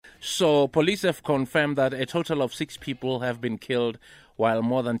So police have confirmed that a total of 6 people have been killed, while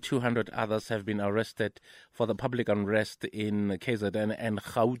more than 200 others have been arrested for the public unrest in KZN and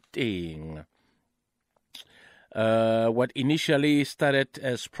Gauteng. What initially started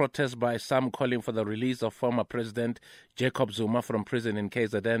as protests by some calling for the release of former President Jacob Zuma from prison in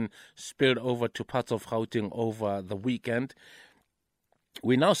KZN spilled over to parts of Gauteng over the weekend.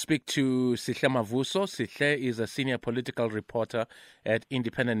 We now speak to Sihle Mavuso. Sihle is a senior political reporter at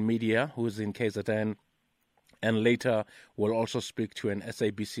Independent Media who is in KZN, and later we'll also speak to an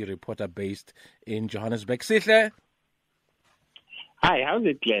SABC reporter based in Johannesburg. Sihle? Hi, how's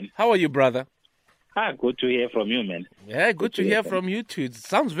it, Glenn? How are you, brother? Good to hear from you, man. Yeah, good to hear from you too. It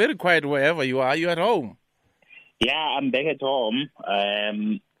sounds very quiet wherever you are. Are you at home? Yeah, I'm back at home.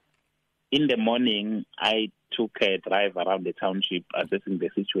 In the morning, I took a drive around the township assessing the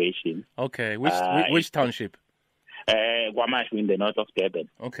situation. Okay, which township? Guamashu in the north of Durban.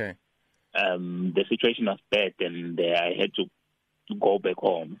 Okay. The situation was bad, and I had to go back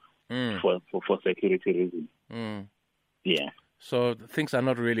home for security reasons. Yeah. So things are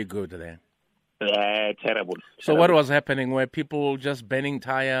not really good there. Terrible. So what was happening? Were people just burning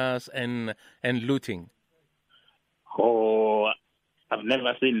tires and looting? Oh, I've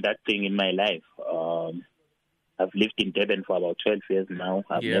never seen that thing in my life. I've lived in Durban for about 12 years now.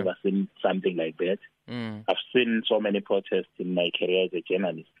 I've never seen something like that. I've seen so many protests in my career as a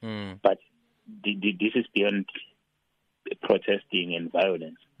journalist. But this is beyond protesting and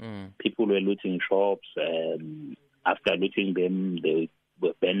violence. People were looting shops. After looting them, they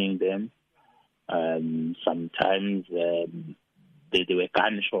were burning them. Sometimes there were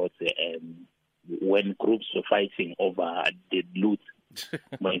gunshots when groups were fighting over the loot.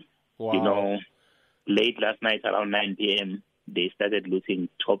 But, Wow. Late last night around 9 p.m., they started looting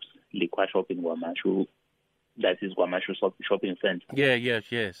Tops liquor shop in Guamashu. That is Guamashu shopping center. Yeah,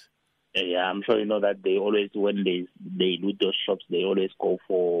 yes. Yeah, I'm sure you know that they always, when they loot those shops, they always go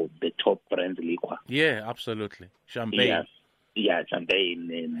for the top brand liquor. Yeah, absolutely. Champagne. Yeah, champagne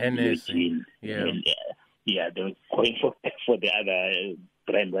and Hennessy. Eugene. Yeah, they were going for the other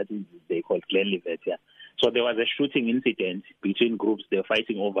brand, what is they call Glenlivet. Yeah. So there was a shooting incident between groups. They're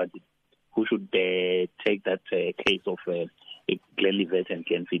fighting over who should take that case of Glenlivet and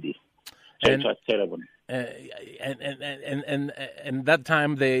Glenfiddich. So it was terrible. And that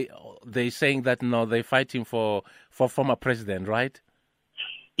time they saying that no, they're fighting for former president, right?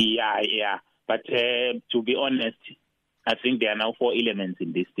 Yeah. But to be honest, I think there are now 4 elements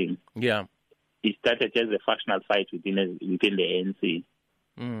in this thing. Yeah. It started as a factional fight within the ANC.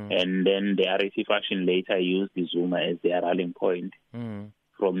 And then the RAC faction later used the Zuma as their rallying point.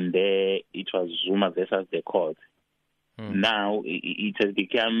 From there, it was Zuma versus the court. Now it has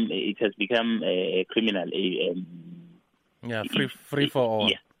become a criminal. Free for all.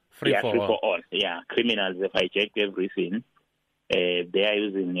 Free for all. Yeah, criminals have hijacked everything. They are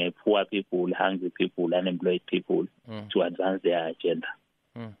using poor people, hungry people, unemployed people to advance their agenda.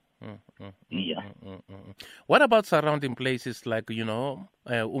 What about surrounding places like,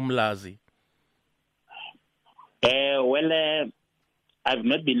 Umlazi? I've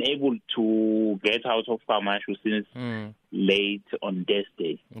not been able to get out of Guamashu since late on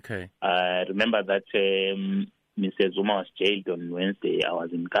Thursday. Okay. Remember that Mr. Zuma was jailed on Wednesday. I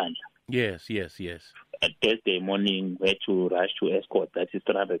was in Kandla. Yes. Thursday morning, we had to rush to Escort. That is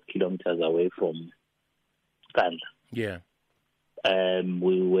 300 kilometers away from Kandla. Yeah.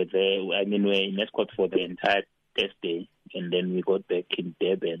 We were there. I mean, we were in Escort for the entire Thursday, and then we got back in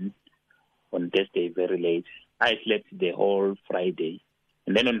Durban on Thursday very late. I slept the whole Friday.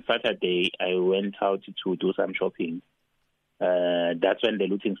 And then on Saturday, I went out to do some shopping. That's when the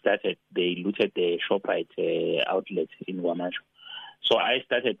looting started. They looted the ShopRite outlet in Guamashu. So I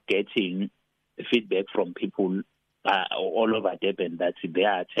started getting feedback from people all over Durban that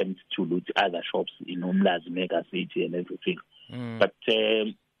their attempts to loot other shops in Umlazi, Mega City and everything. But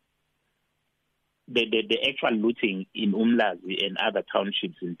the actual looting in Umlazi and other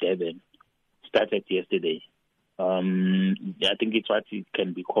townships in Durban started yesterday. I think it's what it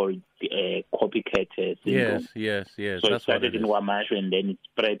can be called a copycat syndrome. Yes. So it started in Guamashu and then it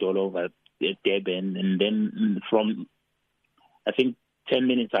spread all over Durban. And then from, I think, 10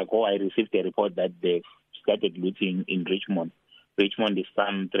 minutes ago, I received a report that they started looting in Richmond. Richmond is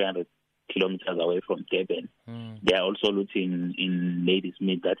some 300 kilometers away from Durban. They are also looting in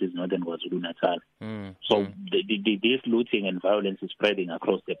Ladysmith, that is northern KwaZulu-Natal. So this looting and violence is spreading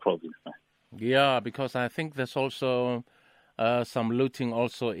across the province now. Yeah, because I think there's also some looting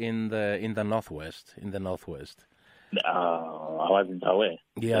also in the northwest. I wasn't aware.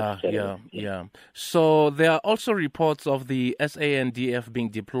 Yeah. So there are also reports of the SANDF being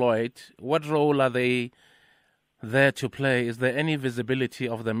deployed. What role are they there to play? Is there any visibility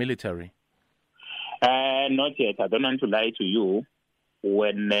of the military? Not yet. I don't want to lie to you.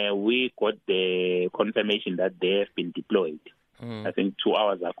 When we got the confirmation that they have been deployed, I think 2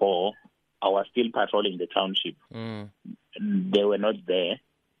 hours ago, I was still patrolling the township. They were not there,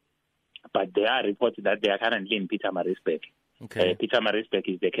 but there are reports that they are currently in Pietermaritzburg. Okay. Pietermaritzburg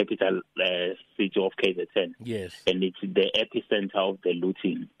is the capital city of KZN. Yes. And it's the epicenter of the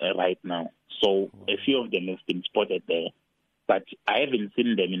looting right now. So a few of them have been spotted there, but I haven't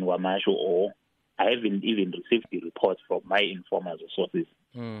seen them in Wamashu, or I haven't even received the reports from my informers or sources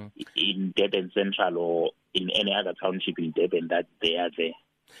in Durban Central or in any other township in Durban that they are there.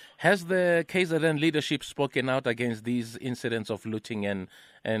 Has the KZN leadership spoken out against these incidents of looting and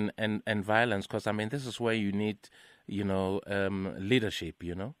violence? Because, I mean, this is where you need, leadership,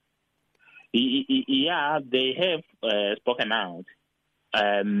 Yeah, they have spoken out.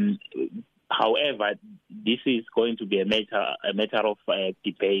 However, this is going to be a matter of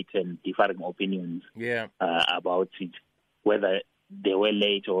debate and differing opinions about it, whether they were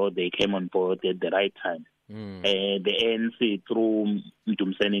late or they came on board at the right time. The ANC, through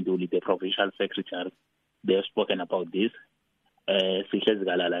Mtumseni Duli, the provincial secretary, they have spoken about this. Sihle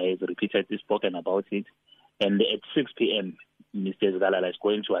Mavuso has repeatedly spoken about it. And at 6 p.m., Mr. Zgalala is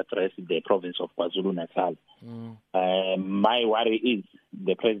going to address the province of KwaZulu-Natal. My worry is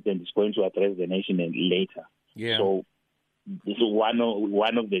the president is going to address the nation later. Yeah. So one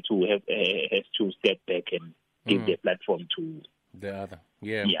of the two has to step back and give the platform to the other.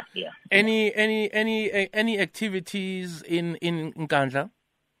 Yeah. Any activities in Nkandla?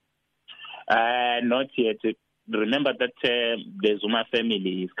 Not yet. Remember that the Zuma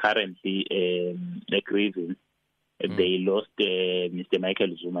family is currently grieving. They lost Mr.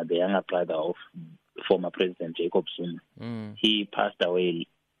 Michael Zuma, the younger brother of former President Jacob Zuma. He passed away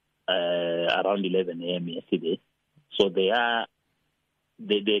around 11 a.m. yesterday. So they have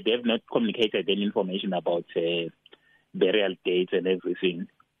not communicated any information about burial dates and everything.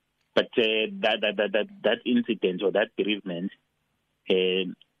 But that incident or that bereavement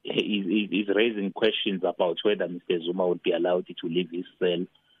is raising questions about whether Mr. Zuma would be allowed to leave his cell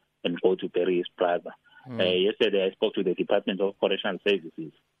and go to bury his brother. Yesterday, I spoke to the Department of Correctional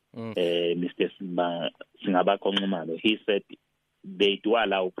Services, Mr. Singabako. He said they do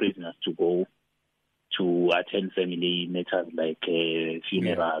allow prisoners to go to attend family matters like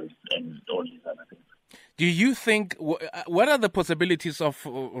funerals and all these other things. Do you think, what are the possibilities of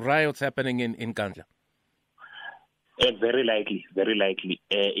riots happening in Nkandla? Very likely.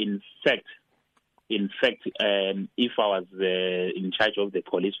 In fact, if I was in charge of the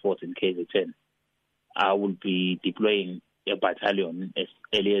police force in KZN, I would be deploying a battalion as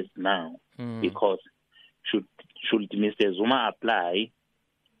early as now, because should Mr. Zuma apply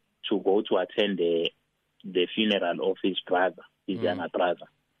to go to attend the funeral of his brother, his younger brother,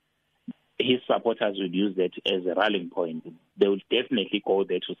 his supporters would use that as a rallying point. They will definitely go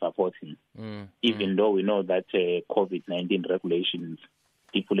there to support him, even though we know that COVID-19 regulations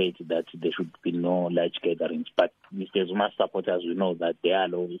stipulate that there should be no large gatherings. But Mr. Zuma's supporters will know that they are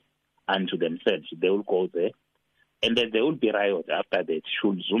alone unto themselves. They will go there, and then there will be riots after that.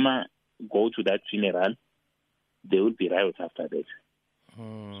 Should Zuma go to that funeral, there will be riots after that.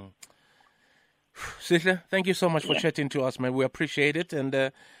 Sihle, thank you so much for chatting to us, man. We appreciate it,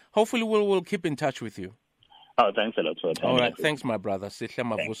 and hopefully we'll keep in touch with you. Oh, thanks a lot for your time. All right, thanks, my brother. Sihle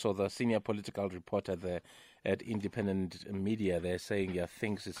Mavuso, the senior political reporter there at Independent Media, they're saying,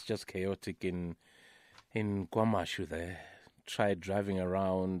 things is just chaotic in KwaMashu there. Tried driving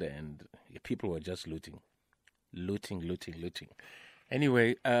around, and people were just looting.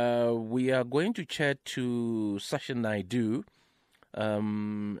 Anyway, we are going to chat to Sashin Naidu,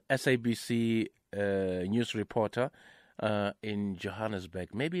 SABC news reporter in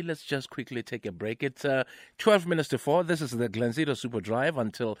Johannesburg. Maybe let's just quickly take a break. It's 12 minutes to 4. This is the Glenzido Super Drive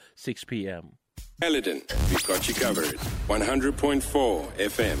until 6 p.m. Elidon, we've got you covered. 100.4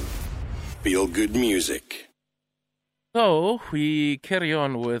 FM. Feel good music. So we carry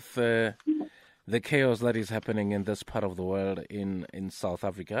on with the chaos that is happening in this part of the world in South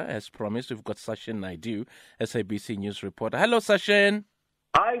Africa. As promised, we've got Sashin Naidu, SABC news reporter. Hello, Sashin.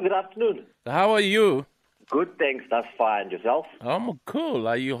 Hi, good afternoon. How are you? Good, thanks. That's fine. Yourself? I'm cool.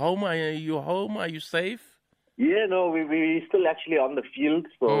 Are you home? Are you safe? Yeah, no, we're still actually on the field,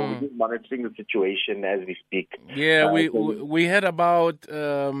 so we're just monitoring the situation as we speak. Yeah, we heard about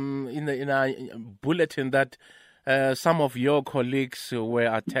in our bulletin that some of your colleagues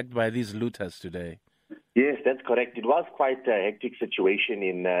were attacked by these looters today. Yes, that's correct. It was quite a hectic situation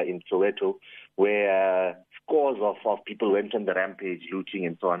in Soweto, where scores of people went on the rampage, looting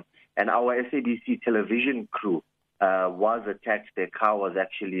and so on. And our SABC television crew was attacked. Their car was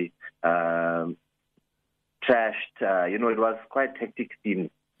actually trashed. It was quite hectic scene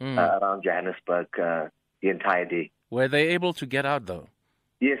around Johannesburg the entire day. Were they able to get out, though?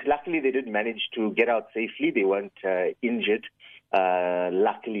 Yes, luckily they did manage to get out safely. They weren't injured,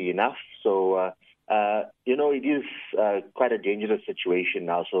 luckily enough. So, it is quite a dangerous situation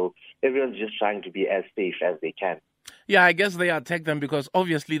now. So everyone's just trying to be as safe as they can. Yeah, I guess they attacked them because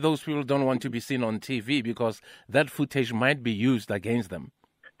obviously those people don't want to be seen on TV because that footage might be used against them.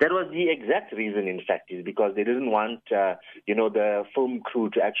 That was the exact reason, in fact, is because they didn't want, the film crew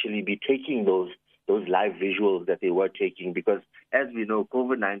to actually be taking those live visuals that they were taking, because as we know,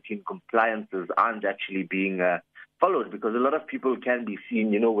 COVID-19 compliances aren't actually being followed, because a lot of people can be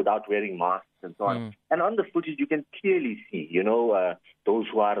seen, without wearing masks and so on. And on the footage, you can clearly see, those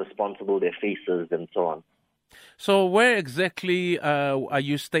who are responsible, their faces and so on. So where exactly are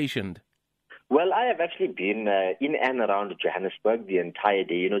you stationed? Well, I have actually been in and around Johannesburg the entire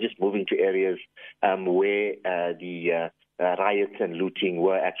day, just moving to areas where the riots and looting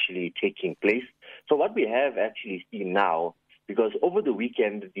were actually taking place. So what we have actually seen now, because over the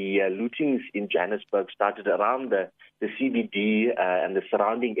weekend, the lootings in Johannesburg started around the CBD and the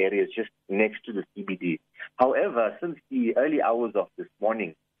surrounding areas just next to the CBD. However, since the early hours of this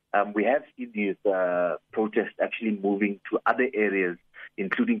morning, we have seen these protests actually moving to other areas,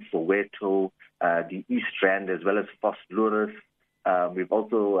 including Soweto, the East Rand, as well as Vosloorus. We've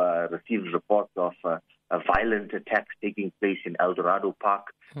also received reports of violent attacks taking place in El Dorado Park.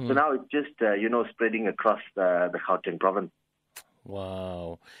 So now it's just, spreading across the Gauteng province.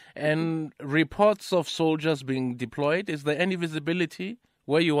 Wow. And reports of soldiers being deployed, is there any visibility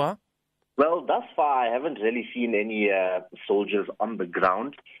where you are? Well, thus far, I haven't really seen any soldiers on the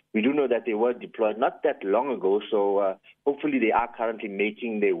ground. We do know that they were deployed not that long ago, so hopefully they are currently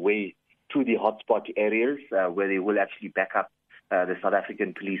making their way to the hotspot areas where they will actually back up the South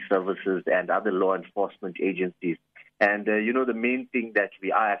African police services and other law enforcement agencies. And, the main thing that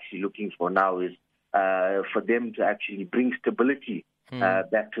we are actually looking for now is for them to actually bring stability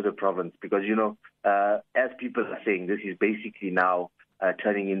back to the province. Because, as people are saying, this is basically now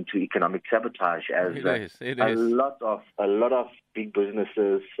turning into economic sabotage, as it a is. lot of big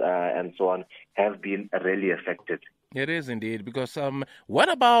businesses and so on have been really affected. It is indeed, because what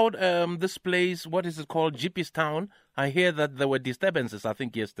about this place, what is it called, Jeppes Town? I hear that there were disturbances, I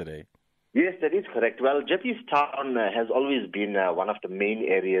think, yesterday. Yes, that is correct. Well, Jeppes Town has always been one of the main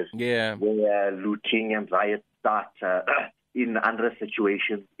areas where looting and riots start in unrest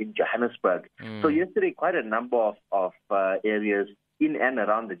situations in Johannesburg. So yesterday, quite a number of areas in and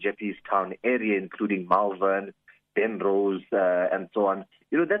around the Jeppes Town area, including Malvern, Penrose, and so on.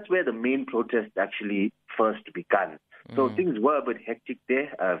 That's where the main protest actually first began. So things were a bit hectic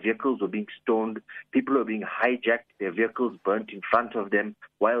there. Vehicles were being stoned. People were being hijacked. Their vehicles burnt in front of them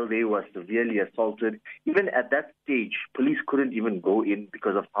while they were severely assaulted. Even at that stage, police couldn't even go in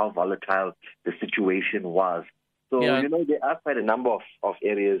because of how volatile the situation was. So, there are quite a number of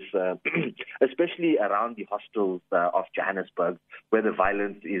areas, especially around the hostels of Johannesburg, where the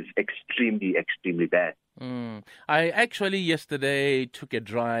violence is extremely, extremely bad. I actually yesterday took a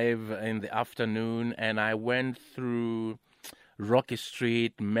drive in the afternoon and I went through Rocky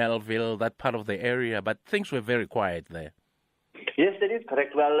Street, Melville, that part of the area, but things were very quiet there. Yes, that is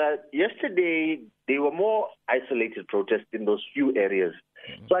correct. Well, yesterday there were more isolated protests in those few areas.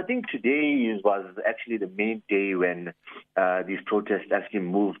 So I think today was actually the main day when these protests actually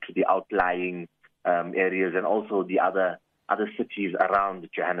moved to the outlying areas and also the other cities around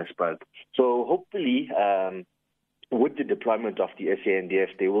Johannesburg. So hopefully, with the deployment of the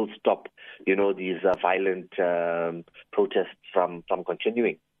SANDF, they will stop, these violent protests from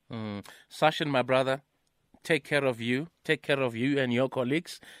continuing. Sashin, my brother, take care of you and your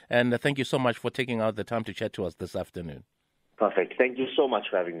colleagues, and thank you so much for taking out the time to chat to us this afternoon. Perfect. Thank you so much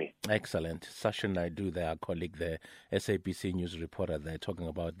for having me. Excellent. Sashin Naidu, our colleague, the SABC news reporter, they're talking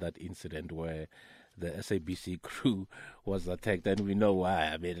about that incident where the SABC crew was attacked, and we know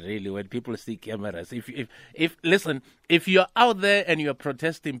why. I mean, really, when people see cameras, if you're out there and you're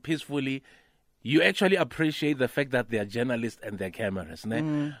protesting peacefully, you actually appreciate the fact that they're journalists and they're cameras.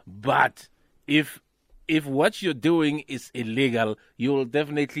 But if what you're doing is illegal, you will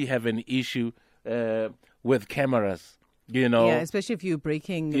definitely have an issue with cameras. Yeah, especially if you're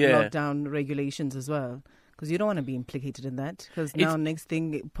breaking lockdown regulations as well. Because you don't want to be implicated in that. Because now next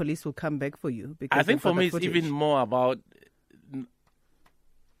thing, police will come back for you. Because I think for me, it's even more about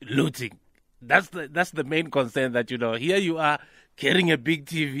looting. That's the main concern that, here you are carrying a big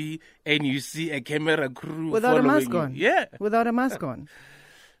TV and you see a camera crew without a mask you. on. Yeah. Without a mask on.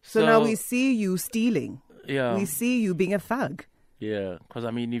 So now we see you stealing. Yeah. We see you being a thug. Yeah, because,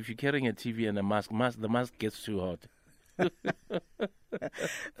 if you're carrying a TV and a mask, the mask gets too hot.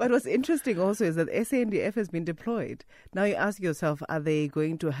 But what's interesting also is that SANDF has been deployed. Now you ask yourself, are they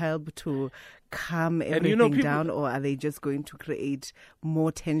going to help to calm everything down, or are they just going to create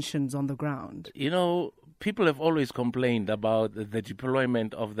more tensions on the ground? People have always complained about the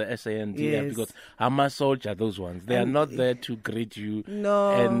deployment of the SANDF because Hamas soldiers, those ones, they are not there to greet you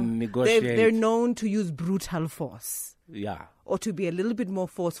and negotiate. They're known to use brutal force. Yeah. Or to be a little bit more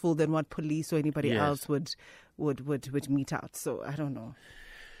forceful than what police or anybody else would mete out. So I don't know.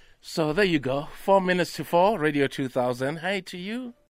 So there you go. 4 minutes to 4, Radio 2000. Hey to you.